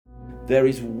there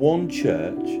is one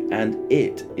church and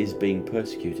it is being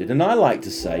persecuted. And I like to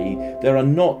say there are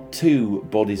not two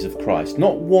bodies of Christ,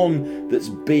 not one that's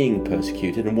being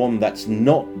persecuted and one that's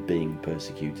not being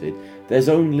persecuted. There's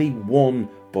only one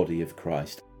body of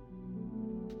Christ.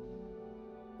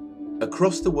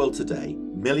 Across the world today,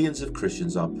 millions of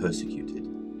Christians are persecuted.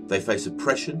 They face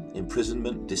oppression,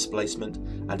 imprisonment, displacement,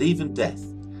 and even death,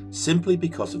 simply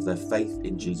because of their faith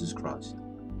in Jesus Christ.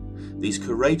 These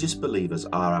courageous believers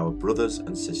are our brothers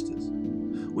and sisters.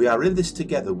 We are in this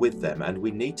together with them and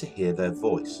we need to hear their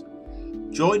voice.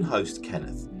 Join host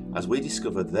Kenneth as we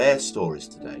discover their stories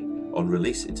today on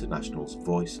Release International's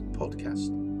Voice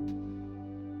podcast.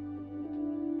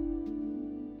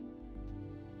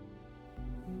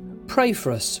 Pray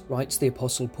for us, writes the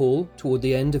Apostle Paul toward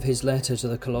the end of his letter to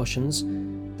the Colossians,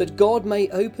 that God may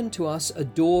open to us a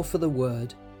door for the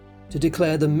word, to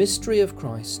declare the mystery of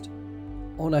Christ,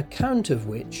 on account of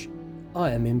which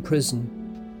I am in prison.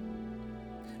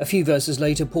 A few verses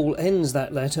later, Paul ends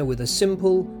that letter with a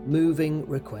simple, moving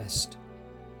request.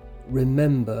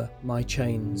 Remember my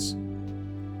chains.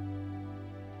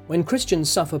 When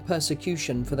Christians suffer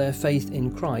persecution for their faith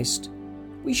in Christ,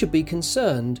 we should be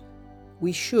concerned.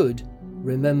 We should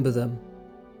remember them.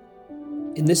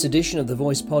 In this edition of the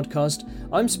Voice podcast,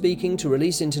 I'm speaking to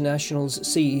Release International's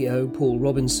CEO, Paul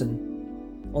Robinson.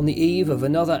 On the eve of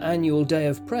another annual day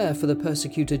of prayer for the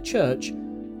persecuted church,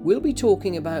 we'll be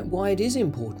talking about why it is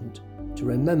important to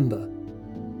remember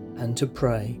and to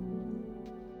pray.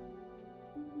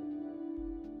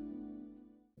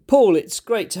 Paul, it's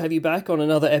great to have you back on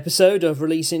another episode of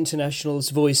Release International's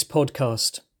Voice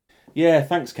podcast. Yeah,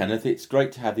 thanks Kenneth. It's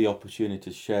great to have the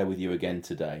opportunity to share with you again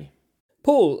today.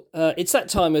 Paul, it's that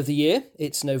time of the year.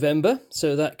 It's November,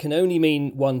 so that can only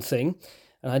mean one thing.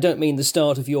 And I don't mean the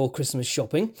start of your Christmas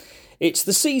shopping. It's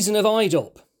the season of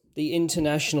IDOP, the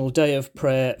International Day of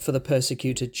Prayer for the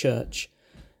Persecuted Church.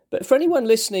 But for anyone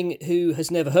listening who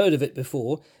has never heard of it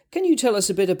before, can you tell us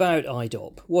a bit about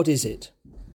IDOP? What is it?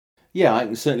 Yeah, I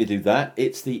can certainly do that.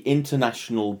 It's the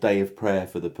International Day of Prayer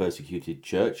for the Persecuted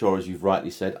Church, or as you've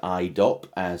rightly said, IDOP,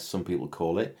 as some people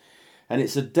call it. And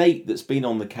it's a date that's been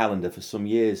on the calendar for some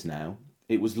years now.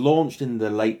 It was launched in the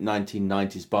late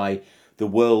 1990s by the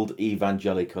World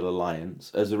Evangelical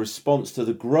Alliance as a response to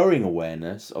the growing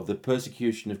awareness of the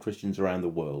persecution of Christians around the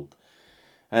world.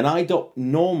 And IDOP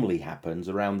normally happens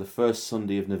around the first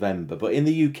Sunday of November, but in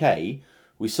the UK,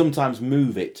 we sometimes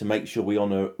move it to make sure we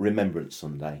honour Remembrance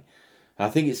Sunday. I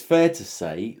think it's fair to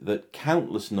say that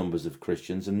countless numbers of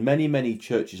Christians and many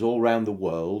churches all around the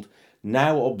world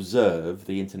now observe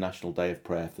the International Day of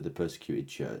Prayer for the Persecuted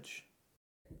Church.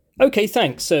 OK,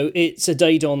 thanks. So it's a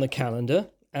date on the calendar.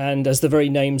 And as the very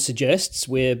name suggests,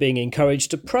 we're being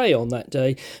encouraged to pray on that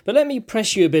day. But let me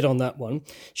press you a bit on that one.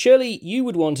 Surely you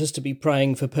would want us to be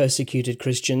praying for persecuted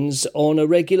Christians on a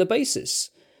regular basis.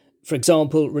 For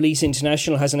example, Release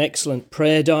International has an excellent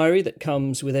prayer diary that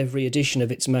comes with every edition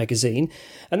of its magazine.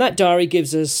 And that diary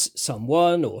gives us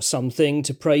someone or something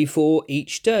to pray for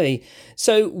each day.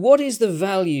 So what is the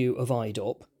value of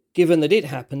IDOP, given that it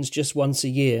happens just once a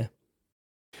year?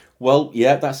 Well,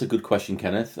 yeah, that's a good question,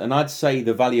 Kenneth. And I'd say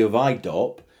the value of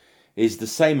IDOP is the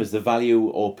same as the value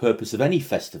or purpose of any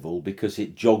festival because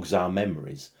it jogs our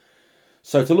memories.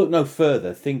 So to look no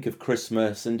further, think of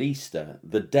Christmas and Easter.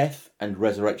 The death and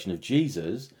resurrection of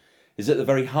Jesus is at the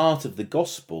very heart of the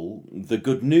gospel, the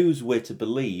good news we're to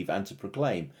believe and to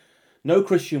proclaim. No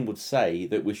Christian would say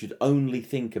that we should only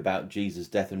think about Jesus'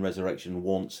 death and resurrection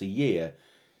once a year.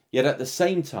 Yet at the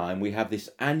same time, we have this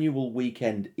annual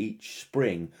weekend each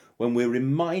spring when we're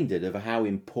reminded of how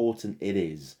important it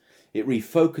is. It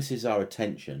refocuses our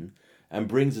attention and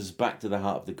brings us back to the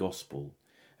heart of the gospel.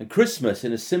 And Christmas,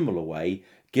 in a similar way,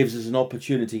 gives us an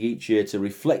opportunity each year to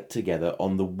reflect together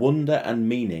on the wonder and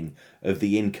meaning of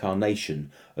the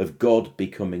incarnation, of God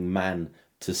becoming man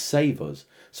to save us.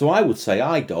 So I would say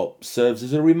IDOP serves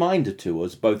as a reminder to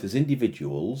us, both as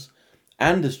individuals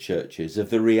and as churches,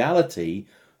 of the reality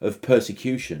of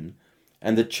persecution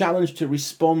and the challenge to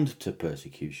respond to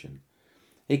persecution.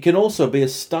 It can also be a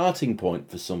starting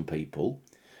point for some people.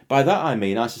 By that I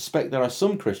mean, I suspect there are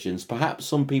some Christians, perhaps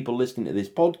some people listening to this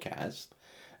podcast,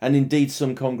 and indeed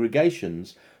some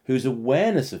congregations, whose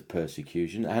awareness of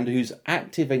persecution and whose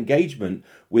active engagement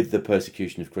with the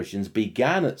persecution of Christians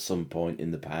began at some point in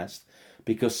the past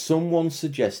because someone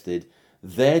suggested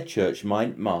their church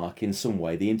might mark in some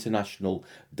way the International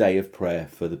Day of Prayer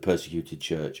for the Persecuted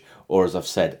Church, or as I've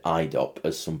said, IDOP,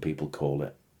 as some people call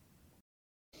it.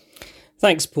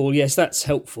 Thanks, Paul. Yes, that's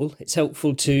helpful. It's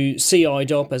helpful to see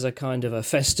IDOP as a kind of a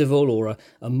festival or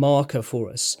a marker for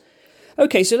us.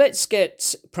 OK, so let's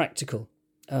get practical.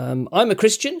 I'm a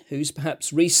Christian who's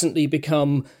perhaps recently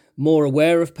become more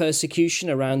aware of persecution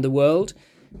around the world.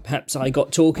 Perhaps I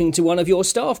got talking to one of your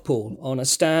staff, Paul, on a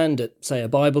stand at, say, a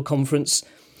Bible conference.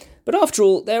 But after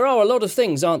all, there are a lot of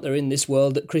things, aren't there, in this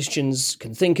world that Christians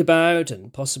can think about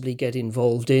and possibly get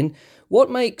involved in. What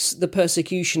makes the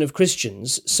persecution of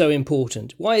Christians so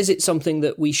important? Why is it something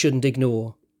that we shouldn't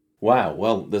ignore? Wow,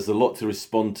 well, there's a lot to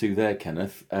respond to there,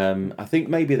 Kenneth. I think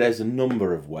maybe there's a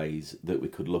number of ways that we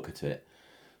could look at it.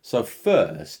 So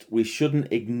first, we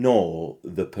shouldn't ignore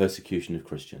the persecution of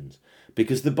Christians,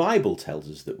 because the Bible tells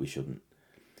us that we shouldn't.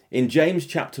 In James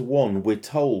chapter 1, we're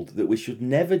told that we should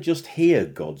never just hear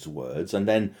God's words and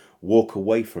then walk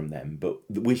away from them, but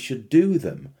we should do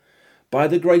them. By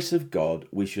the grace of God,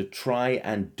 we should try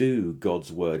and do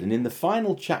God's word. And in the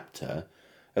final chapter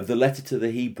of the letter to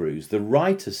the Hebrews, the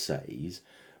writer says,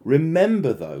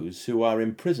 remember those who are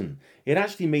in prison. It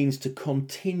actually means to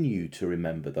continue to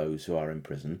remember those who are in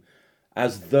prison,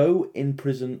 as though in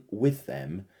prison with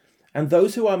them, and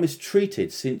those who are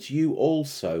mistreated, since you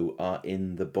also are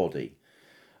in the body.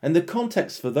 And the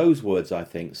context for those words, I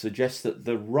think, suggests that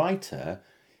the writer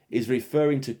is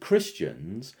referring to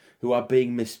Christians who are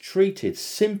being mistreated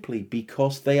simply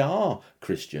because they are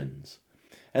Christians.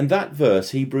 And that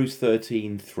verse, Hebrews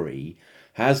 13:3,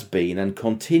 has been and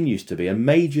continues to be a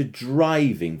major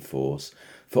driving force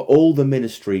for all the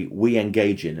ministry we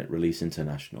engage in at Release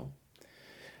International.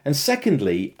 And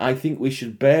secondly, I think we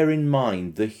should bear in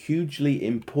mind the hugely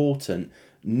important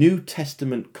New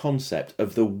Testament concept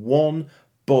of the one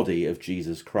body of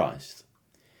Jesus Christ.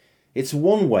 It's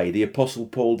one way the Apostle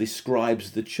Paul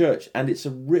describes the church, and it's a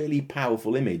really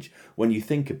powerful image when you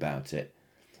think about it.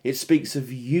 It speaks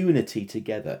of unity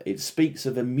together. It speaks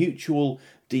of a mutual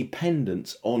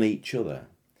dependence on each other.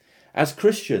 As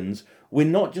Christians, we're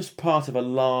not just part of a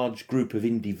large group of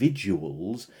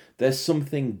individuals. There's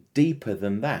something deeper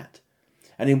than that.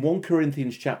 And in 1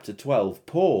 Corinthians chapter 12,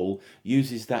 Paul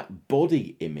uses that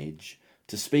body image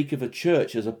to speak of a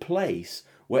church as a place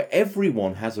where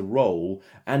everyone has a role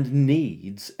and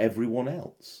needs everyone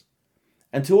else.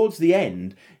 And towards the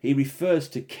end, he refers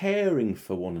to caring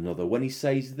for one another when he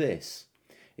says this: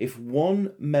 if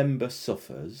one member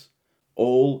suffers,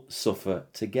 all suffer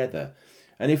together.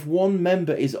 And if one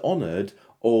member is honoured,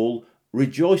 all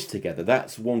rejoice together.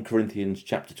 That's 1 Corinthians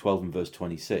chapter 12 and verse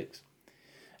 26.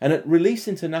 And at Release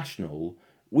International,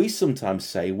 we sometimes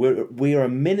say we're a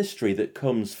ministry that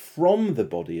comes from the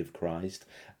body of Christ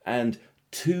and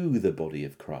to the body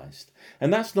of Christ.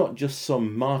 And that's not just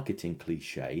some marketing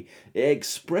cliche. It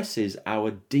expresses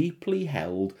our deeply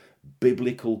held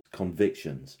biblical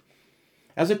convictions.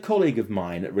 As a colleague of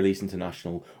mine at Release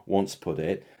International once put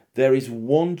it, there is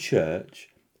one church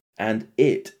and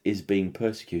it is being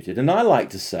persecuted. And I like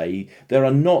to say there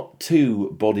are not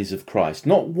two bodies of Christ,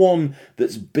 not one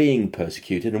that's being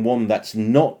persecuted and one that's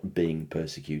not being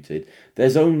persecuted.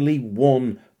 There's only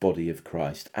one body of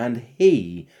Christ, and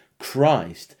he,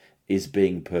 Christ, is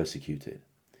being persecuted.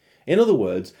 In other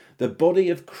words, the body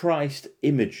of Christ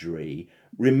imagery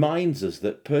reminds us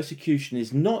that persecution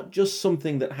is not just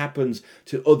something that happens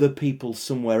to other people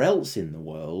somewhere else in the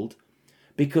world.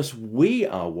 Because we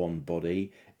are one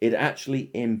body, it actually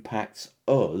impacts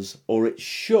us, or it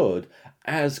should,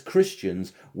 as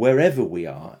Christians, wherever we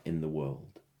are in the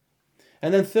world.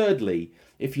 And then thirdly,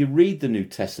 if you read the New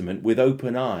Testament with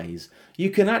open eyes, you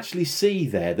can actually see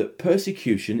there that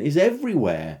persecution is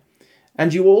everywhere.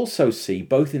 And you also see,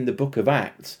 both in the book of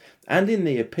Acts and in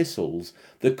the epistles,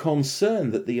 the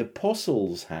concern that the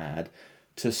apostles had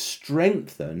to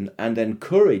strengthen and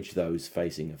encourage those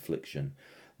facing affliction.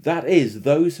 That is,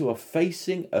 those who are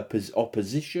facing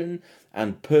opposition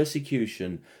and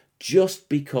persecution just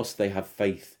because they have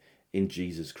faith in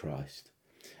Jesus Christ.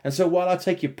 And so while I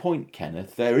take your point,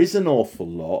 Kenneth, there is an awful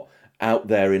lot out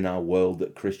there in our world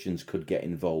that Christians could get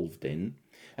involved in.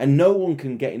 And no one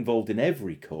can get involved in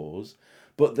every cause.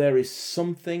 But there is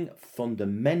something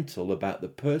fundamental about the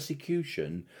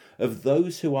persecution of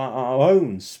those who are our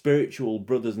own spiritual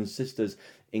brothers and sisters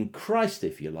in Christ,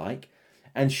 if you like.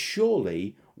 And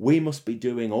surely we must be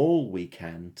doing all we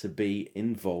can to be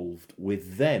involved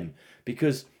with them.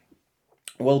 Because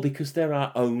they're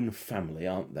our own family,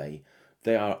 aren't they?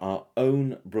 They are our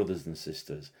own brothers and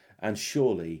sisters. And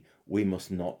surely we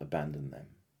must not abandon them.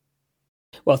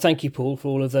 Well, thank you, Paul, for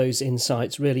all of those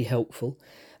insights. Really helpful.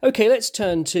 Okay, let's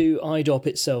turn to IDOP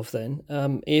itself then.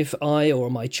 If I or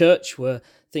my church were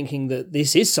thinking that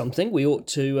this is something we ought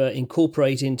to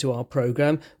incorporate into our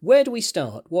programme, where do we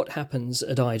start? What happens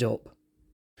at IDOP?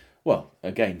 Well,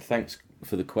 again, thanks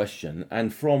for the question.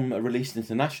 And from a Release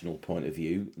International point of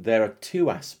view, there are two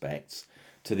aspects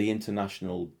to the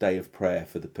International Day of Prayer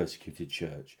for the Persecuted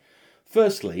Church.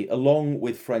 Firstly, along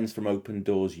with friends from Open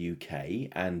Doors UK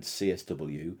and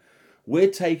CSW, we're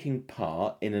taking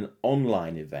part in an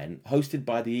online event hosted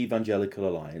by the Evangelical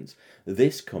Alliance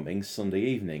this coming Sunday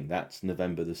evening. That's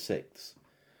November the 6th.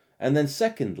 And then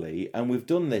secondly, and we've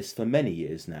done this for many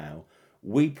years now,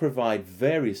 we provide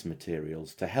various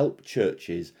materials to help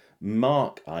churches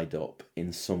mark IDOP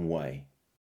in some way.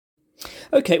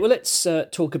 Okay, well, let's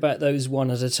talk about those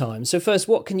one at a time. So first,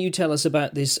 what can you tell us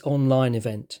about this online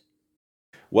event?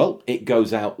 Well, it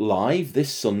goes out live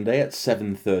this Sunday at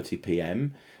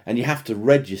 7:30pm, and you have to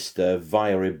register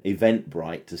via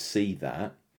Eventbrite to see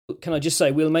that. Can I just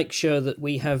say, we'll make sure that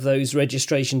we have those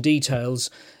registration details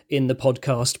in the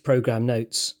podcast programme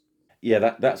notes.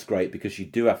 Yeah, that's great, because you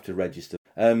do have to register.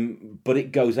 But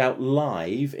it goes out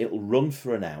live, it'll run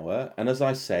for an hour, and as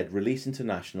I said, Release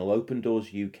International, Open Doors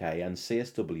UK and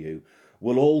CSW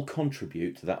will all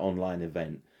contribute to that online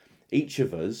event. Each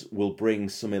of us will bring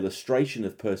some illustration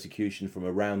of persecution from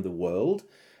around the world,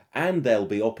 and there'll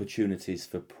be opportunities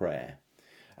for prayer.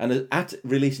 And at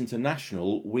Release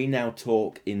International, we now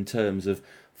talk in terms of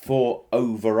 4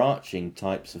 overarching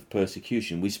types of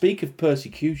persecution. We speak of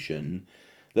persecution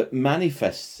that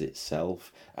manifests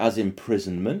itself as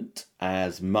imprisonment,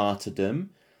 as martyrdom,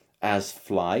 as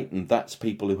flight, and that's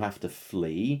people who have to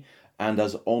flee, and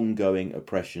as ongoing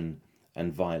oppression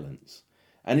and violence.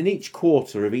 And in each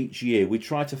quarter of each year, we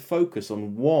try to focus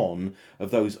on one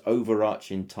of those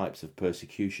overarching types of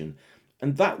persecution.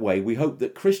 And that way, we hope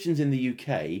that Christians in the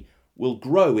UK will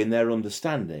grow in their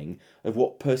understanding of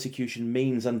what persecution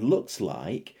means and looks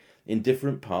like in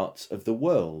different parts of the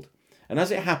world. And as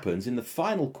it happens, in the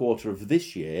final quarter of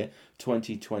this year,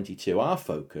 2022, our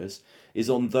focus is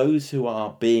on those who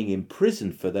are being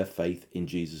imprisoned for their faith in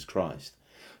Jesus Christ.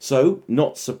 So,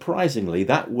 not surprisingly,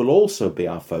 that will also be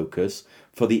our focus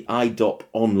for the IDOP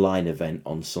online event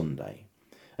on Sunday.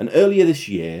 And earlier this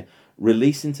year,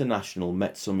 Release International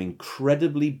met some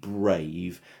incredibly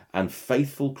brave and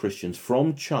faithful Christians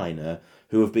from China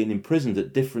who have been imprisoned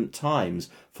at different times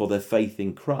for their faith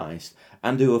in Christ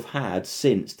and who have had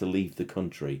since to leave the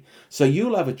country. So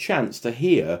you'll have a chance to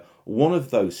hear one of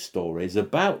those stories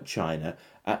about China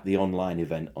at the online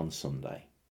event on Sunday.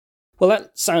 Well,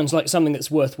 that sounds like something that's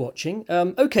worth watching.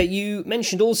 Okay, you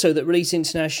mentioned also that Release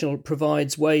International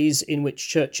provides ways in which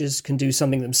churches can do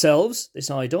something themselves, this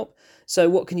IDOP. So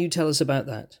what can you tell us about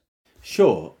that?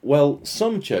 Sure. Well,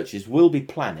 some churches will be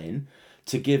planning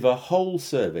to give a whole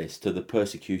service to the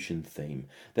persecution theme.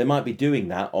 They might be doing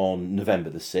that on November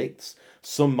the 6th.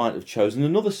 Some might have chosen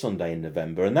another Sunday in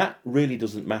November, and that really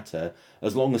doesn't matter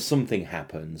as long as something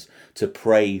happens to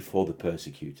pray for the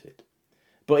persecuted.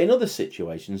 But in other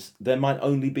situations, there might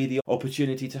only be the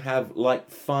opportunity to have like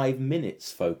 5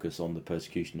 minutes focus on the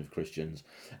persecution of Christians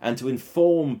and to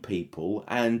inform people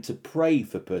and to pray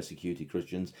for persecuted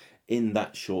Christians in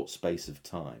that short space of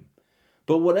time.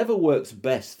 But whatever works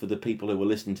best for the people who are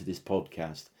listening to this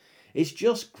podcast, it's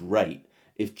just great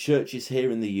if churches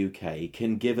here in the UK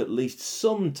can give at least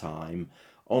some time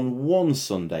on one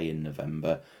Sunday in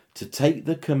November to take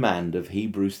the command of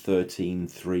Hebrews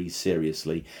 13:3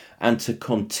 seriously and to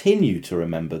continue to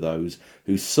remember those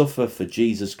who suffer for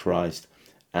Jesus Christ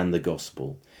and the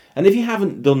gospel. And if you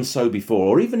haven't done so before,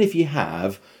 or even if you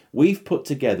have, we've put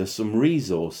together some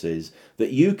resources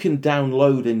that you can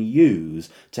download and use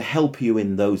to help you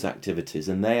in those activities,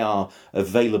 and they are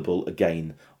available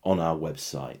again on our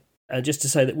website. Just to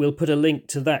say that we'll put a link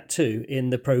to that too in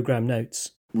the programme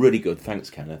notes. Really good, thanks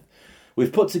Kenneth.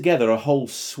 We've put together a whole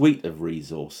suite of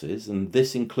resources, and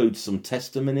this includes some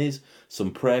testimonies,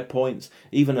 some prayer points,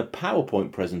 even a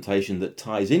PowerPoint presentation that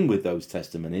ties in with those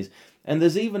testimonies, and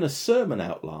there's even a sermon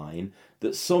outline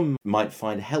that some might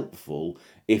find helpful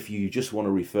if you just want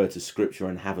to refer to Scripture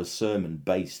and have a sermon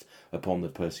based upon the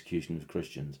persecution of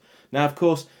Christians. Now, of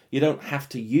course, you don't have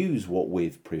to use what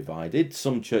we've provided.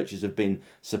 Some churches have been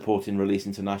supporting Release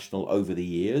International over the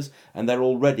years, and they're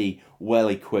already well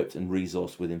equipped and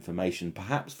resourced with information,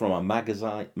 perhaps from our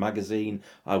magazine,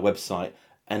 our website,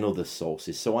 and other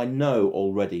sources. So I know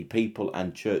already people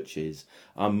and churches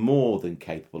are more than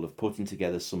capable of putting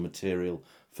together some material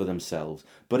for themselves.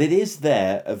 But it is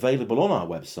there, available on our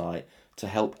website, to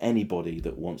help anybody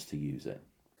that wants to use it.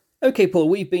 Okay, Paul,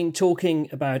 we've been talking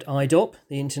about IDOP,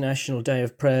 the International Day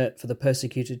of Prayer for the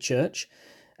Persecuted Church.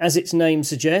 As its name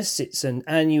suggests, it's an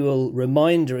annual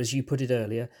reminder, as you put it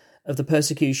earlier, of the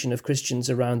persecution of Christians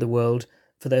around the world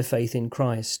for their faith in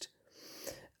Christ.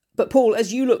 But Paul,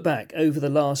 as you look back over the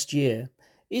last year,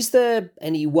 Is there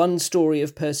any one story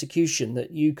of persecution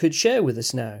that you could share with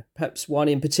us now? Perhaps one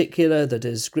in particular that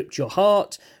has gripped your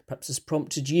heart, perhaps has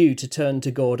prompted you to turn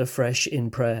to God afresh in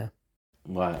prayer?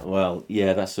 Well,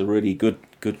 yeah, that's a really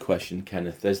good question,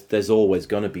 Kenneth. There's always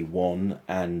going to be one,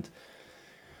 and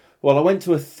well, I went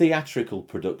to a theatrical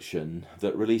production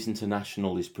that Release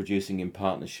International is producing in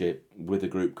partnership with a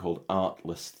group called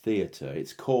Artless Theatre.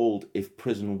 It's called If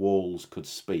Prison Walls Could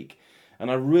Speak. And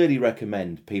I really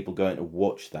recommend people going to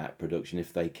watch that production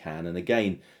if they can. And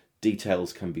again,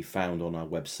 details can be found on our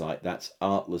website. That's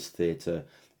Artless Theatre,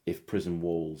 If Prison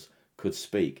Walls Could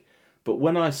Speak. But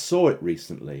when I saw it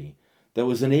recently, there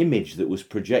was an image that was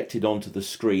projected onto the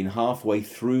screen halfway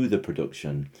through the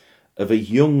production of a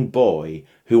young boy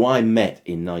who I met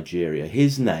in Nigeria.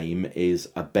 His name is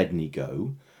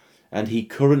Abednego, and he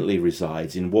currently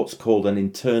resides in what's called an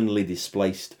internally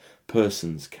displaced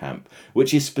persons camp,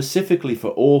 which is specifically for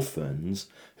orphans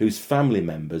whose family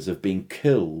members have been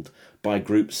killed by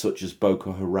groups such as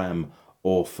Boko Haram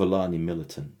or Fulani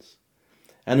militants.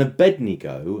 And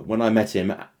Abednego, when I met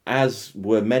him, as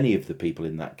were many of the people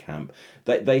in that camp,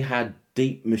 they had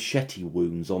deep machete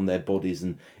wounds on their bodies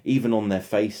and even on their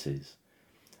faces.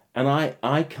 And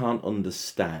I can't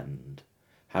understand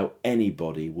how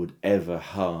anybody would ever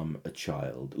harm a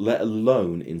child, let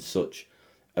alone in such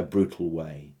a brutal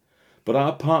way. But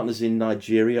our partners in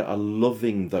Nigeria are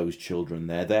loving those children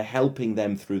there. They're helping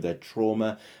them through their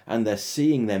trauma, and they're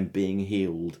seeing them being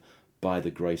healed by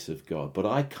the grace of God. But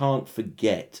I can't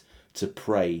forget to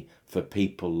pray for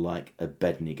people like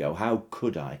Abednego. How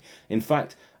could I? In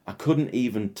fact, I couldn't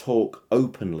even talk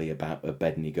openly about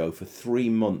Abednego for 3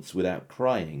 months without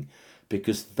crying,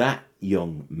 because that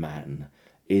young man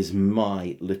is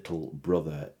my little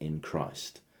brother in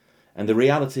Christ. And the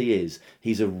reality is,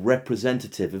 he's a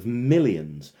representative of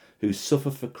millions who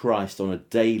suffer for Christ on a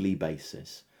daily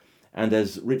basis. And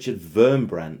as Richard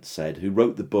Wurmbrand said, who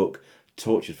wrote the book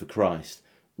Tortured for Christ,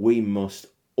 we must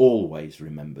always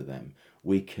remember them.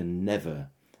 We can never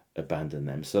abandon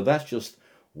them. So that's just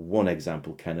one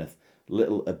example, Kenneth.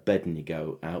 Little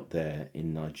Abednego out there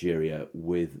in Nigeria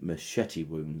with machete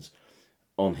wounds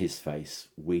on his face.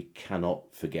 We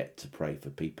cannot forget to pray for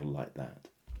people like that.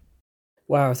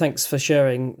 Wow, thanks for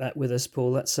sharing that with us,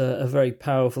 Paul. That's a very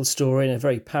powerful story and a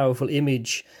very powerful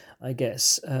image, I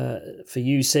guess, for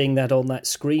you seeing that on that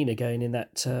screen again in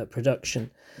that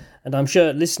production. And I'm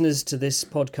sure listeners to this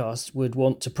podcast would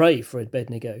want to pray for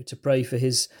Abednego, to pray for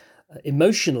his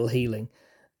emotional healing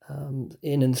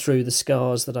in and through the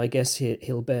scars that I guess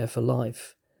he'll bear for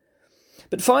life.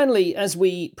 But finally, as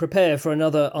we prepare for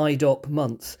another IDOP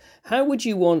month, how would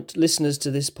you want listeners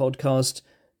to this podcast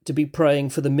to be praying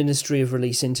for the ministry of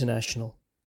Release International?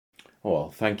 Well,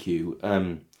 thank you.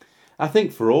 I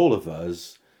think for all of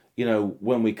us,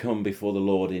 when we come before the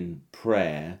Lord in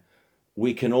prayer,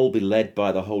 we can all be led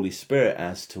by the Holy Spirit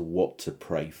as to what to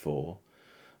pray for.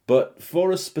 But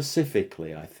for us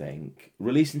specifically, I think,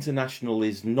 Release International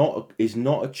is not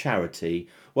a charity.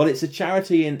 Well, it's a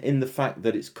charity in the fact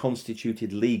that it's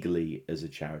constituted legally as a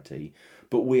charity,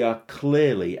 but we are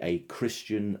clearly a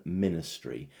Christian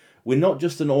ministry. We're not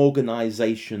just an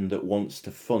organisation that wants to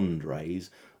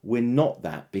fundraise. We're not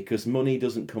that, because money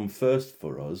doesn't come first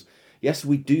for us. Yes,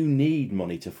 we do need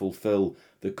money to fulfil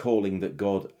the calling that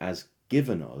God has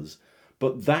given us,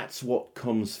 but that's what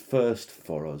comes first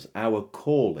for us, our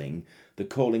calling, the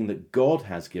calling that God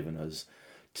has given us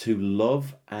to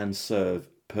love and serve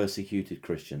persecuted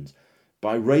Christians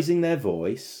by raising their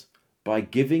voice, by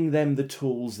giving them the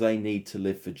tools they need to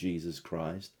live for Jesus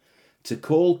Christ, to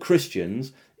call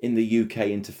Christians in the UK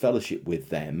into fellowship with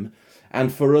them,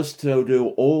 and for us to do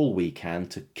all we can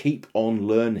to keep on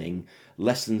learning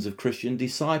lessons of Christian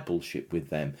discipleship with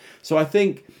them. So I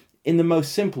think in the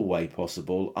most simple way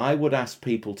possible, I would ask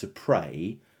people to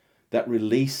pray that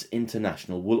Release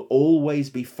International will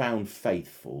always be found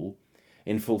faithful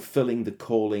in fulfilling the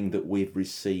calling that we've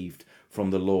received from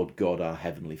the Lord God, our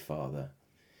Heavenly Father.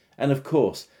 And of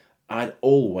course, I'd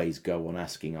always go on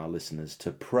asking our listeners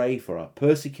to pray for our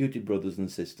persecuted brothers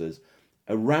and sisters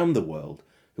around the world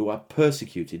who are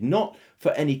persecuted, not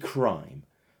for any crime,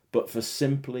 but for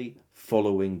simply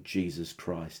following Jesus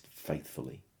Christ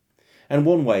faithfully. And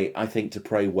one way, I think, to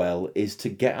pray well is to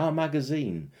get our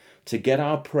magazine, to get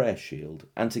our prayer shield,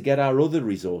 and to get our other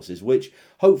resources, which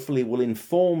hopefully will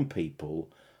inform people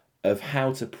of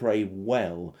how to pray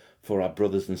well for our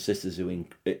brothers and sisters who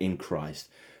in Christ,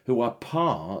 who are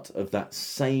part of that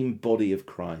same body of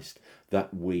Christ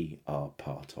that we are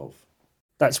part of.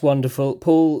 That's wonderful.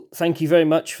 Paul, thank you very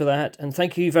much for that. And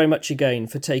thank you very much again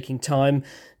for taking time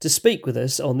to speak with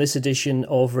us on this edition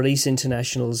of Release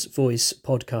International's Voice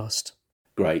podcast.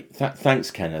 Great. Thanks,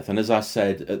 Kenneth. And as I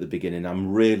said at the beginning,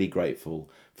 I'm really grateful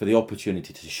for the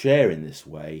opportunity to share in this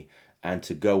way and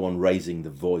to go on raising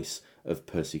the voice of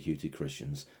persecuted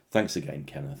Christians. Thanks again,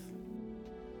 Kenneth.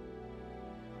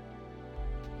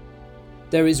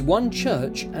 There is one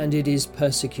church and it is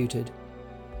persecuted.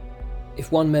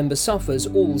 If one member suffers,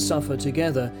 all suffer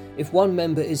together. If one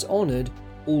member is honoured,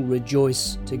 all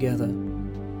rejoice together.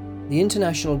 The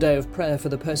International Day of Prayer for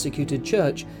the Persecuted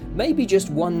Church may be just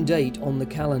one date on the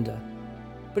calendar,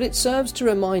 but it serves to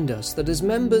remind us that as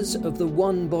members of the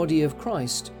one body of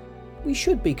Christ, we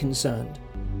should be concerned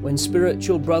when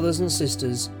spiritual brothers and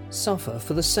sisters suffer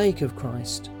for the sake of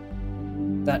Christ.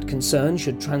 That concern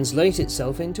should translate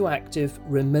itself into active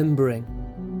remembering.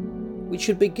 We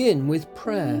should begin with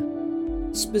prayer,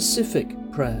 specific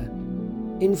prayer,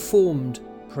 informed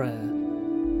prayer,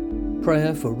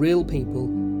 prayer for real people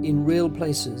in real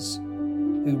places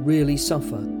who really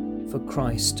suffer for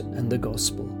Christ and the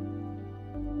gospel.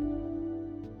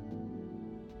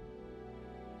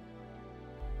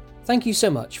 Thank you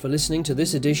so much for listening to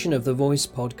this edition of The Voice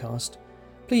podcast.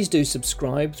 Please do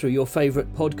subscribe through your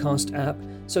favourite podcast app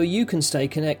so you can stay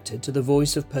connected to the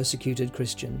voice of persecuted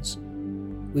Christians.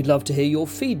 We'd love to hear your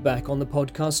feedback on the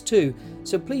podcast too,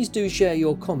 so please do share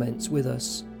your comments with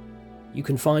us. You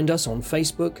can find us on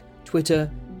Facebook,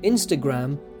 Twitter,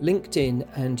 Instagram, LinkedIn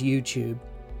and YouTube.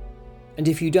 And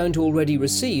if you don't already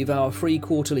receive our free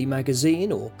quarterly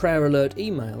magazine or prayer alert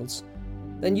emails,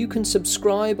 then you can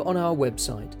subscribe on our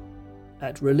website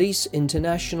at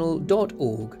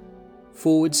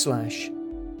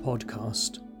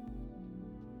releaseinternational.org/podcast.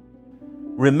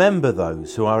 Remember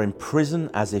those who are in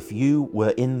prison as if you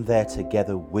were in there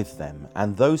together with them,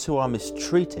 and those who are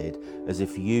mistreated as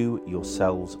if you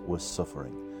yourselves were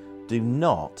suffering. Do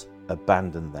not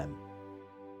abandon them.